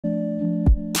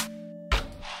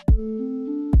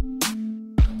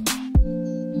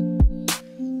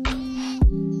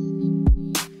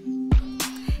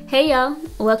Hey y'all,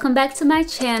 welcome back to my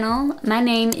channel. My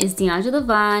name is Deandra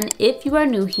Vaughn if you are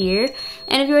new here,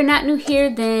 and if you are not new here,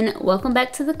 then welcome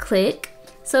back to the clique.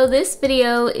 So this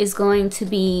video is going to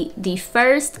be the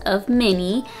first of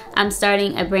many. I'm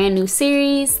starting a brand new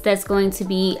series that's going to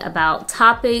be about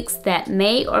topics that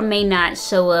may or may not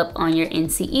show up on your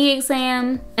NCE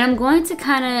exam. And I'm going to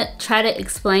kind of try to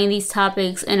explain these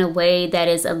topics in a way that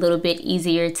is a little bit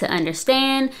easier to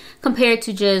understand compared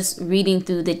to just reading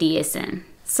through the DSM.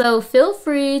 So feel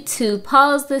free to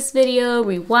pause this video,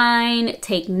 rewind,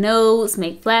 take notes,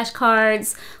 make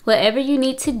flashcards, whatever you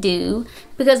need to do,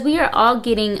 because we are all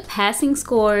getting passing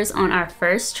scores on our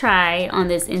first try on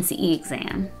this NCE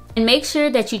exam. And make sure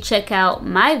that you check out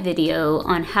my video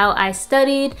on how I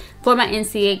studied for my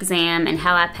NCE exam and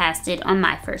how I passed it on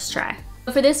my first try.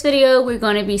 For this video, we're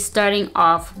going to be starting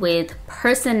off with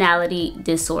personality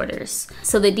disorders.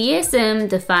 So the DSM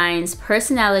defines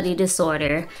personality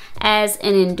disorder as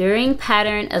an enduring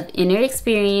pattern of inner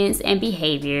experience and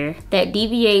behavior that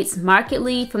deviates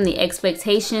markedly from the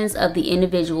expectations of the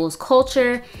individual's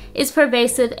culture, is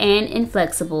pervasive and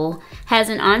inflexible, has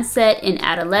an onset in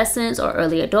adolescence or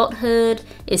early adulthood,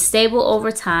 is stable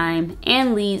over time,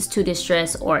 and leads to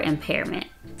distress or impairment.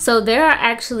 So there are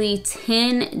actually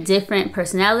 10 different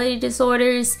personality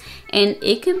disorders, and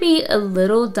it can be a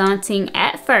little daunting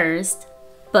at first,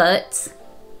 but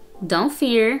don't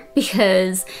fear,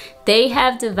 because they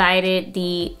have divided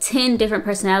the 10 different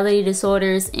personality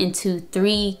disorders into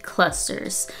 3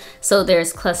 clusters. So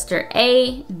there's cluster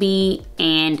A, B,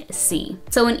 and C.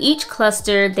 So in each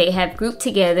cluster, they have grouped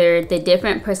together the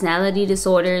different personality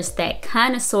disorders that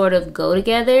kind of sort of go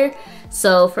together.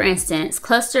 So for instance,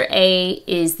 cluster A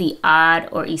is the odd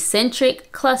or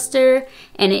eccentric cluster,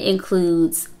 and it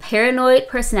includes paranoid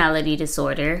personality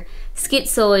disorder,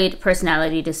 schizoid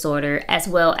personality disorder, as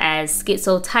well as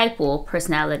schizotypal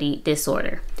personality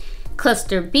disorder.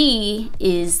 Cluster B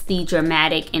is the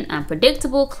dramatic and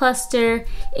unpredictable cluster.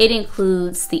 It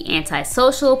includes the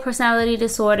antisocial personality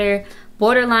disorder,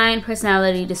 borderline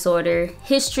personality disorder,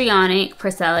 histrionic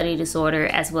personality disorder,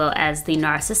 as well as the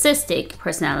narcissistic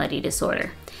personality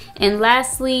disorder. And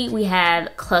lastly, we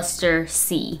have cluster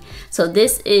C. So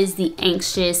this is the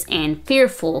anxious and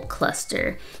fearful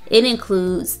cluster. It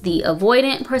includes the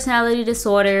avoidant personality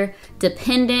disorder,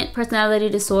 dependent personality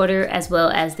disorder, as well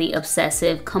as the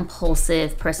obsessive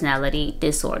compulsive personality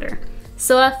disorder.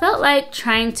 So I felt like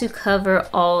trying to cover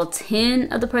all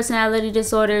 10 of the personality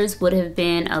disorders would have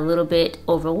been a little bit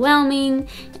overwhelming,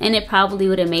 and it probably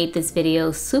would have made this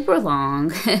video super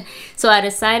long. So I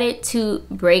decided to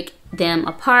break them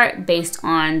apart based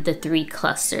on the 3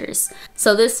 clusters.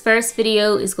 So this first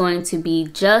video is going to be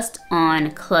just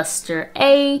on cluster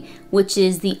A, which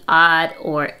is the odd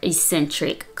or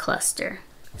eccentric cluster.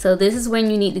 So this is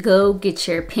when you need to go get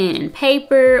your pen and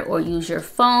paper or use your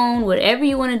phone, whatever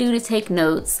you want to do to take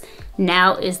notes.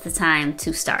 Now is the time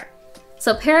to start.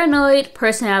 So paranoid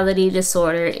personality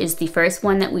disorder is the first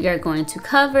one that we are going to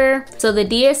cover. So the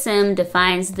DSM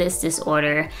defines this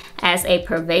disorder as a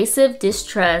pervasive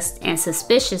distrust and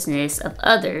suspiciousness of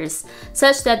others,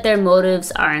 such that their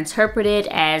motives are interpreted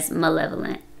as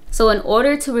malevolent. So in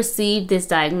order to receive this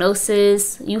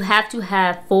diagnosis, you have to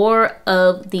have 4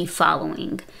 of the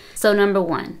following. So number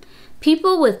 1,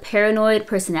 people with paranoid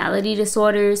personality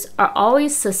disorders are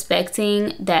always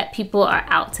suspecting that people are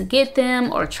out to get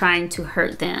them or trying to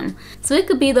hurt them. So it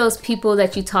could be those people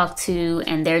that you talk to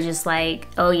and they're just like,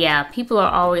 oh yeah, people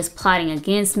are always plotting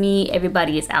against me,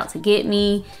 everybody is out to get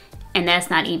me, and that's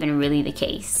not even really the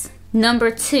case.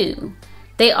 Number 2,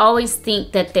 they always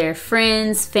think that their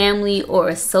friends, family, or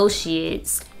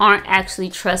associates aren't actually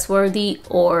trustworthy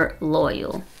or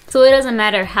loyal. So it doesn't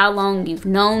matter how long you've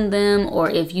known them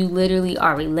or if you literally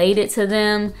are related to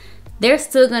them, they're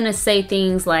still gonna say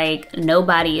things like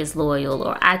nobody is loyal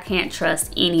or I can't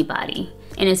trust anybody.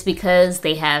 And it's because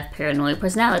they have paranoid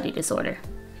personality disorder.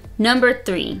 Number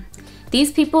 3,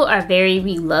 these people are very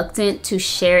reluctant to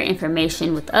share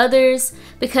information with others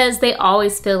because they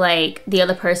always feel like the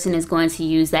other person is going to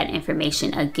use that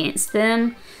information against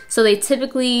them. So they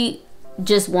typically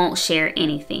just won't share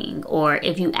anything. Or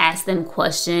if you ask them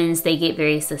questions, they get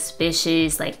very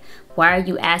suspicious. Like, why are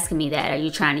you asking me that? Are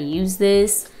you trying to use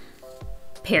this?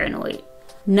 Paranoid.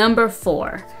 Number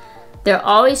 4, they're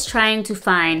always trying to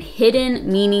find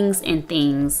hidden meanings in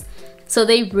things. So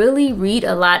they really read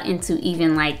a lot into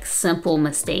even like simple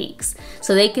mistakes.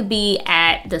 So they could be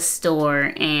at the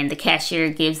store and the cashier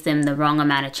gives them the wrong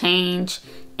amount of change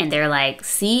and they're like,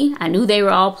 see, I knew they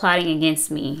were all plotting against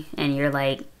me. And you're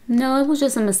like, no, it was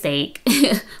just a mistake.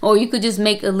 Or you could just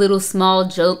make a little small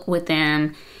joke with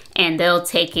them and they'll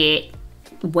take it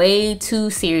way too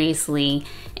seriously,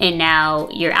 and now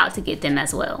you're out to get them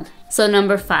as well. So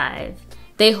number 5,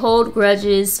 they hold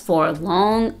grudges for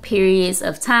long periods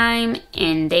of time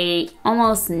and they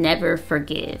almost never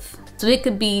forgive. So it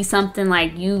could be something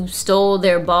like you stole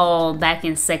their ball back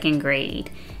in 2nd grade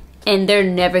and they're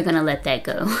never gonna let that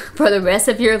go. For the rest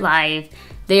of your life,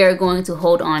 they are going to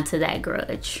hold on to that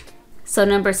grudge. So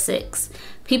number 6,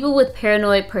 people with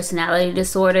paranoid personality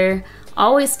disorder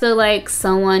always feel like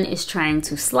someone is trying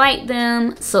to slight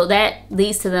them, so that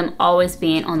leads to them always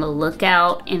being on the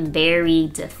lookout and very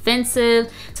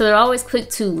defensive. So they're always quick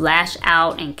to lash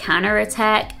out and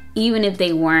counterattack, even if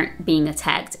they weren't being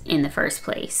attacked in the first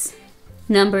place.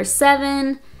 Number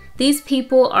 7, these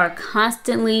people are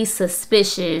constantly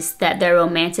suspicious that their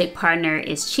romantic partner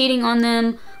is cheating on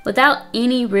them without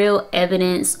any real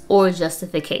evidence or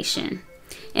justification.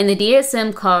 And the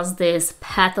DSM calls this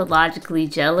pathologically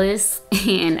jealous,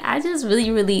 and I just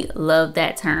really love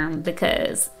that term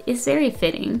because it's very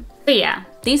fitting. But yeah,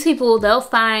 these people, they'll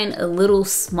find a little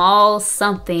small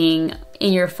something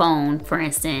in your phone, for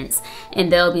instance,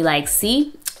 and they'll be like,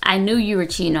 see, I knew you were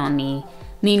cheating on me.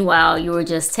 Meanwhile, you were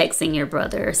just texting your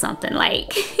brother or something.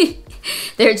 Like,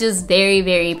 they're just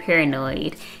very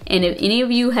paranoid. And if any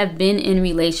of you have been in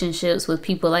relationships with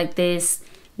people like this,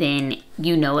 then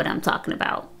you know what I'm talking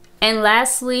about. And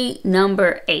lastly,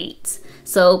 number 8.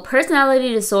 So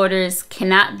personality disorders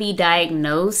cannot be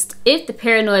diagnosed if the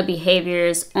paranoid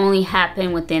behaviors only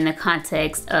happen within the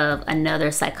context of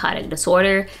another psychotic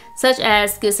disorder, such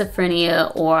as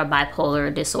schizophrenia or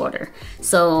bipolar disorder.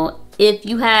 So if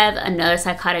you have another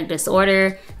psychotic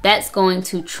disorder, that's going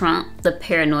to trump the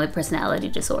paranoid personality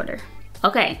disorder.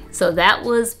 Okay, so that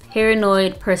was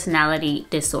paranoid personality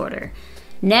disorder.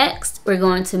 Next, we're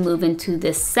going to move into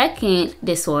the second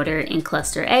disorder in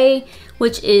cluster A,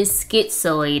 which is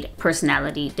schizoid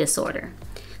personality disorder.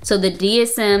 So the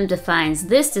DSM defines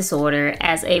this disorder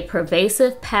as a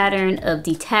pervasive pattern of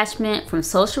detachment from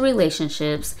social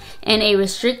relationships and a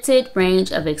restricted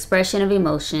range of expression of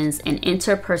emotions in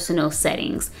interpersonal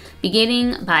settings,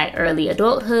 beginning by early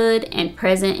adulthood and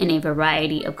present in a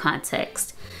variety of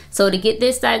contexts. So to get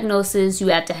this diagnosis, you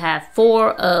have to have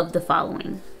 4 of the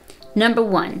following. Number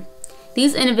 1,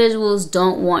 these individuals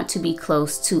don't want to be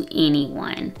close to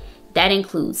anyone. That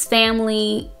includes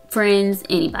family, friends,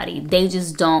 anybody. They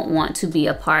just don't want to be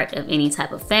a part of any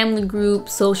type of family group,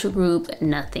 social group,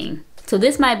 nothing. So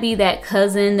this might be that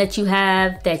cousin that you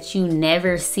have that you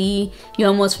never see. You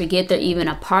almost forget they're even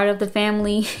a part of the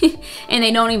family and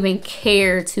they don't even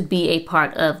care to be a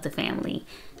part of the family.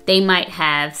 They might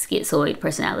have schizoid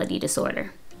personality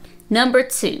disorder. Number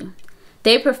 2,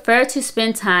 they prefer to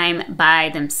spend time by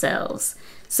themselves.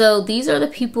 So these are the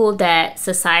people that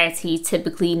society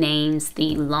typically names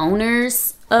the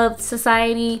loners of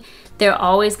society. They're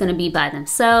always going to be by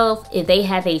themselves. If they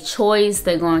have a choice,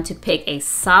 they're going to pick a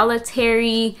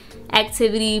solitary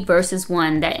activity versus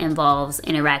one that involves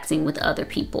interacting with other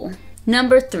people.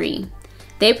 Number 3,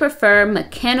 they prefer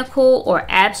mechanical or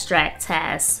abstract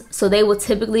tasks, so they will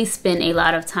typically spend a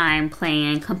lot of time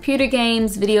playing computer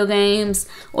games, video games,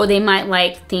 or they might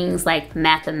like things like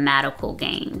mathematical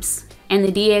games. And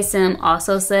the DSM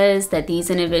also says that these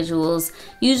individuals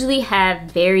usually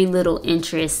have very little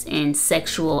interest in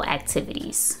sexual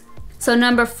activities. So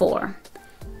number 4,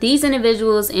 these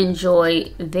individuals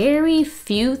enjoy very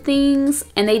few things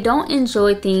and they don't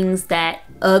enjoy things that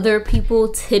other people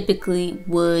typically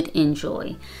would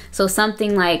enjoy. So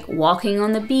something like walking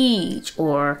on the beach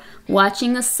or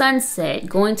watching a sunset,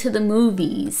 going to the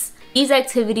movies. These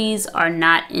activities are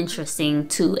not interesting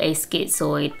to a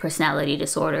schizoid personality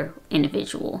disorder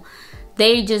individual.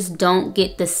 They just don't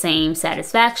get the same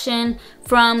satisfaction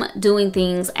from doing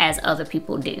things as other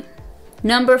people do.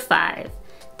 Number 5,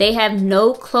 they have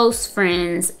no close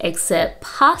friends except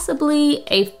possibly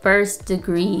a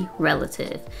first-degree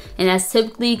relative. And that's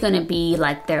typically going to be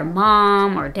like their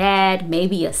mom or dad,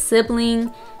 maybe a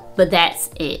sibling, but that's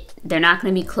it. They're not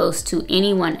going to be close to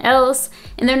anyone else,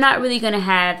 and they're not really going to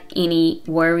have any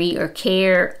worry or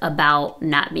care about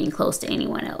not being close to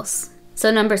anyone else.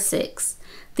 So number 6,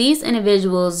 these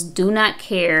individuals do not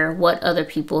care what other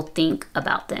people think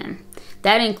about them.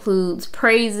 That includes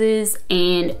praises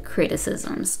and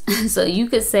criticisms. So you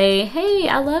could say, hey,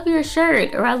 I love your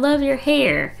shirt, or I love your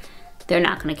hair. They're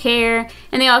not gonna care.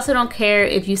 And they also don't care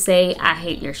if you say, I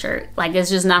hate your shirt. Like, it's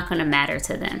just not gonna matter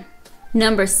to them.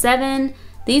 Number 7,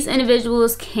 these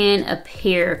individuals can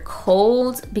appear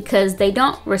cold because they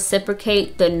don't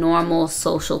reciprocate the normal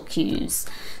social cues.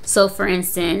 So for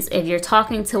instance, if you're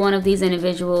talking to one of these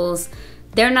individuals,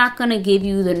 they're not going to give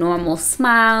you the normal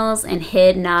smiles and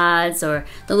head nods or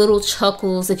the little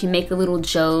chuckles if you make a little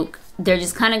joke. they're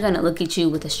just kind of gonna look at you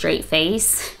with a straight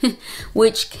face,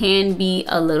 which can be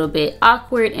a little bit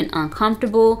awkward and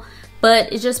uncomfortable,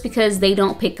 but it's just because they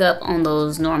don't pick up on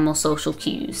those normal social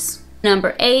cues.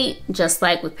 Number 8, just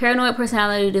like with paranoid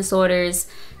personality disorders,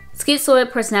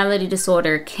 schizoid personality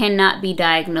disorder cannot be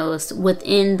diagnosed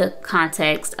within the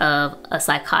context of a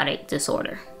psychotic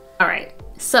disorder. All right,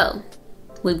 so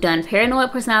we've done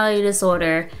paranoid personality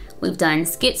disorder, we've done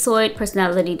schizoid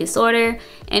personality disorder,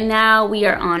 and now we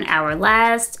are on our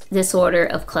last disorder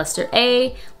of cluster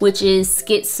A, which is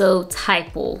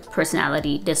schizotypal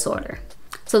personality disorder.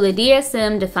 So the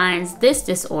DSM defines this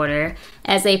disorder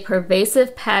as a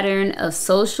pervasive pattern of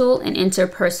social and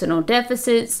interpersonal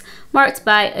deficits marked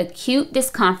by acute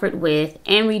discomfort with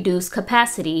and reduced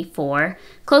capacity for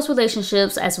close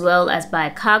relationships, as well as by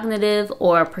cognitive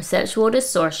or perceptual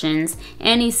distortions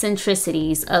and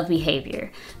eccentricities of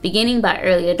behavior, beginning by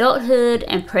early adulthood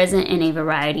and present in a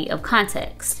variety of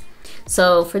contexts.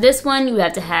 So for this one, you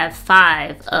have to have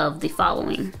 5 of the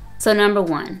following. So number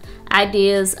 1,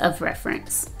 ideas of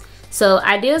reference. So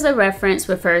ideas of reference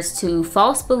refers to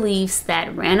false beliefs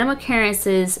that random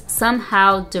occurrences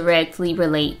somehow directly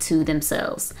relate to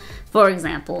themselves. For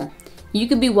example, you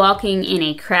could be walking in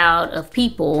a crowd of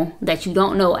people that you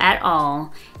don't know at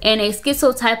all, and a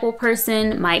schizotypal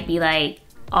person might be like,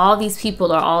 all these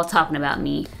people are all talking about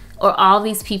me, or all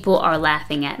these people are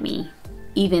laughing at me,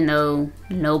 even though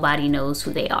nobody knows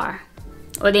who they are.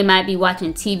 Or they might be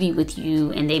watching TV with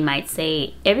you and they might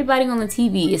say, everybody on the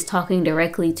TV is talking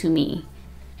directly to me.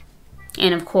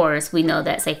 And of course, we know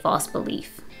that's a false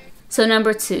belief. So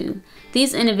number 2,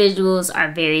 these individuals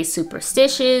are very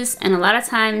superstitious, and a lot of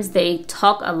times they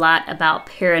talk a lot about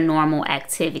paranormal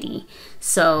activity.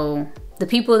 So the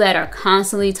people that are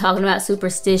constantly talking about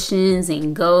superstitions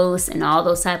and ghosts and all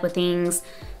those type of things,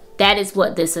 that is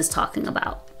what this is talking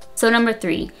about. So number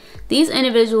 3, these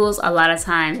individuals a lot of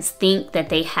times think that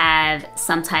they have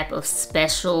some type of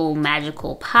special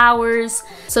magical powers.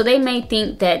 So they may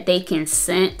think that they can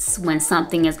sense when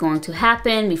something is going to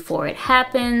happen before it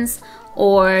happens,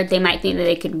 or they might think that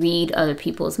they could read other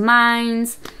people's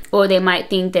minds, or they might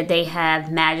think that they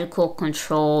have magical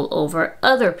control over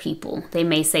other people. They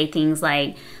may say things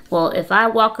like, well, if I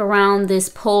walk around this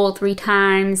pole 3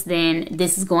 times, then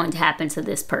this is going to happen to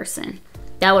this person.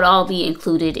 That would all be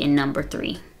included in number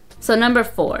 3. So number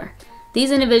 4,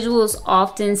 these individuals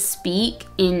often speak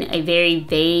in a very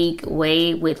vague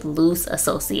way with loose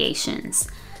associations.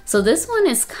 So this one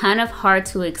is kind of hard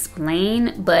to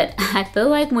explain, but I feel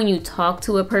like when you talk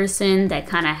to a person that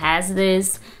kind of has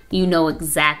this, you know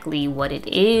exactly what it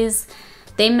is.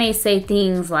 They may say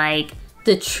things like,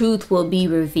 the truth will be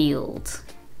revealed.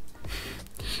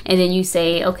 And then you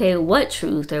say, okay, what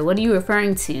truth, or what are you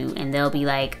referring to? And they'll be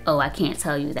like, oh, I can't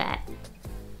tell you that.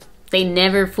 They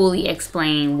never fully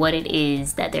explain what it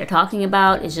is that they're talking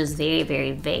about. It's just very,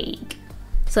 very vague.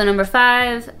 So number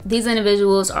 5, these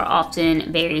individuals are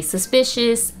often very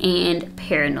suspicious and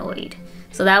paranoid.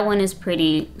 So that one is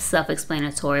pretty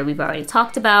self-explanatory. We've already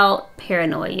talked about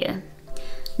paranoia.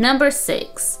 Number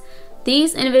 6,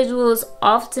 these individuals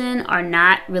often are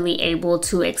not really able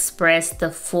to express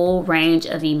the full range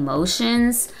of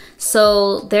emotions,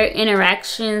 so their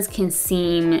interactions can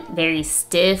seem very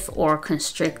stiff or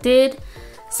constricted.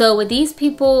 So with these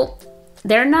people,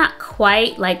 they're not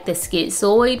quite like the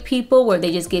schizoid people where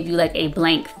they just give you like a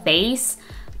blank face,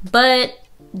 but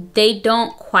they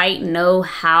don't quite know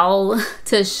how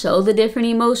to show the different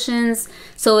emotions.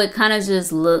 So it kind of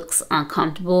just looks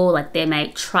uncomfortable. Like they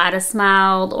might try to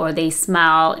smile, or they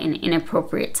smile in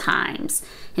inappropriate times.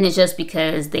 And it's just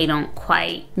because they don't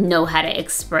quite know how to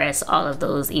express all of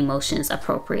those emotions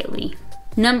appropriately.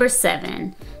 Number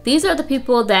 7, these are the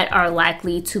people that are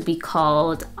likely to be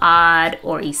called odd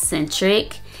or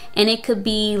eccentric. And it could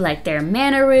be like their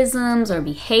mannerisms or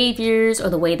behaviors or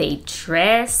the way they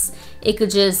dress. It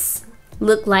could just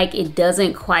look like it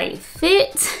doesn't quite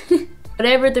fit.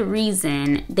 Whatever the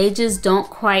reason, they just don't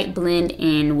quite blend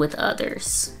in with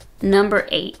others. Number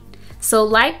 8. So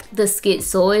like the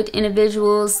schizoid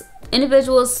individuals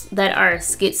that are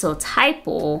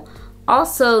schizotypal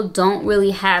also don't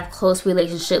really have close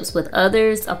relationships with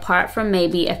others apart from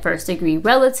maybe a first-degree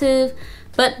relative.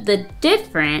 But the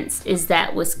difference is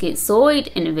that with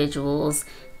schizoid individuals,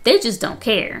 they just don't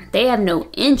care. They have no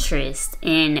interest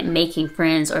in making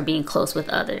friends or being close with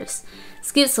others.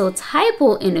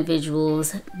 Schizotypal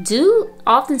individuals do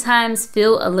oftentimes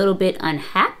feel a little bit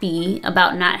unhappy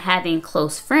about not having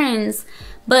close friends,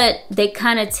 but they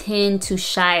kind of tend to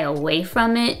shy away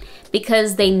from it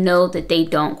because they know that they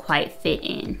don't quite fit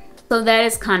in. So that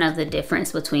is kind of the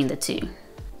difference between the two.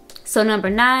 So number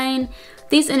 9,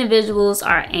 These individuals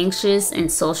are anxious in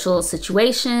social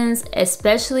situations,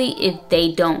 especially if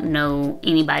they don't know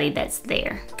anybody that's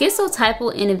there.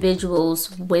 Schizotypal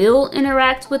individuals will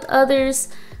interact with others,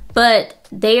 but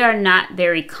they are not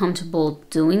very comfortable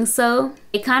doing so.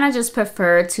 They kind of just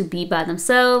prefer to be by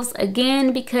themselves,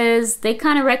 again, because they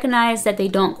kind of recognize that they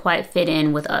don't quite fit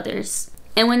in with others.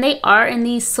 And when they are in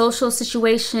these social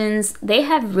situations, they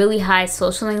have really high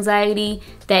social anxiety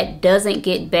that doesn't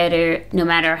get better no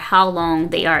matter how long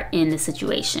they are in the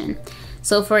situation.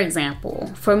 So for example,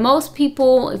 for most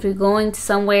people, if you're going to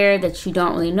somewhere that you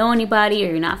don't really know anybody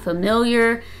or you're not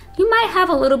familiar, you might have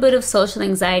a little bit of social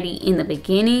anxiety in the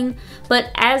beginning,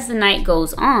 but as the night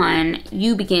goes on,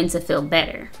 you begin to feel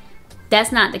better.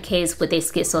 That's not the case with a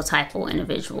schizotypal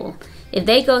individual. If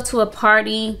they go to a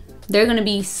party, they're gonna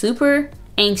be super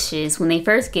anxious when they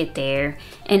first get there,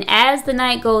 and as the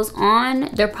night goes on,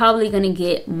 they're probably gonna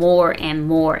get more and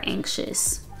more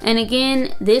anxious. And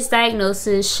again, this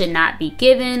diagnosis should not be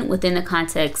given within the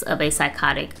context of a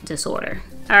psychotic disorder.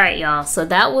 All right, y'all, so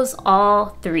that was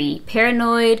all 3: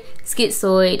 paranoid,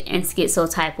 schizoid, and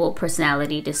schizotypal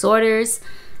personality disorders.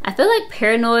 I feel like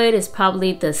paranoid is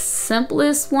probably the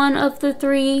simplest one of the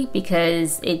 3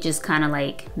 because it just kind of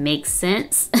like makes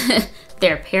sense.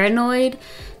 They're paranoid.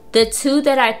 The 2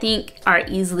 that I think are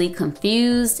easily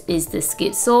confused is the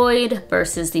schizoid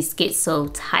versus the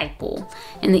schizotypal.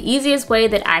 And the easiest way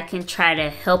that I can try to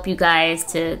help you guys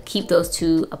to keep those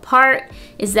 2 apart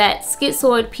is that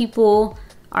schizoid people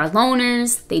are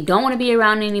loners, they don't want to be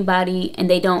around anybody, and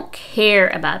they don't care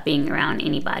about being around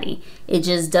anybody. It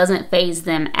just doesn't faze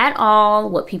them at all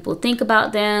what people think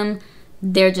about them.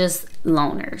 They're just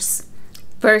loners.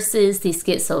 Versus the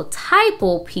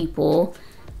schizotypal people,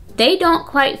 they don't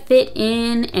quite fit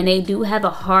in and they do have a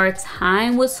hard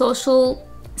time with social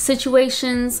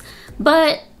situations,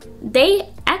 but they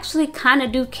actually kind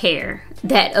of do care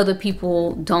that other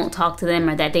people don't talk to them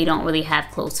or that they don't really have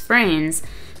close friends,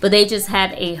 but they just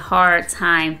have a hard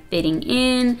time fitting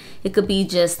in. It could be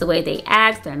just the way they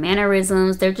act, their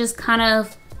mannerisms. They're just kind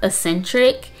of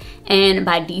eccentric, and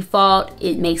by default,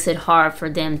 it makes it hard for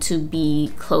them to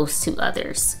be close to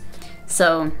others.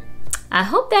 So I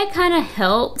hope that kind of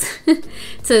helped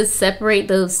to separate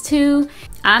those 2.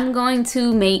 I'm going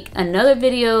to make another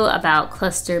video about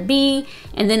cluster B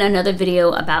and then another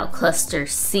video about cluster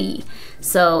C.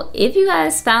 So if you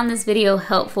guys found this video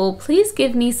helpful, please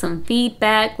give me some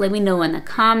feedback. Let me know in the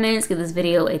comments. Give this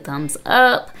video a thumbs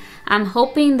up. I'm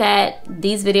hoping that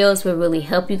these videos will really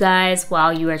help you guys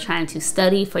while you are trying to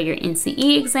study for your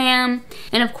NCE exam.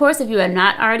 And of course, if you have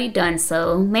not already done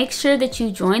so, make sure that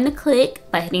you join the clique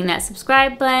by hitting that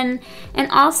subscribe button.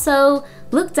 And also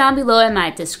look down below in my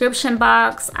description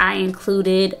box. I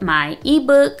included my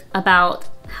ebook about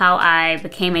how I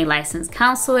became a licensed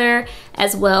counselor,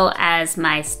 as well as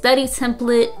my study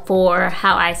template for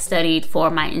how I studied for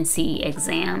my NCE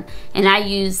exam. And I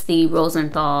used the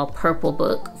Rosenthal purple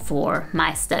book for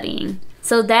my studying.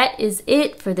 So that is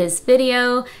it for this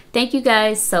video. Thank you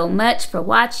guys so much for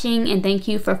watching, and thank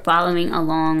you for following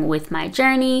along with my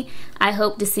journey. I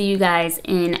hope to see you guys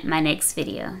in my next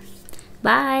video.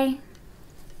 Bye.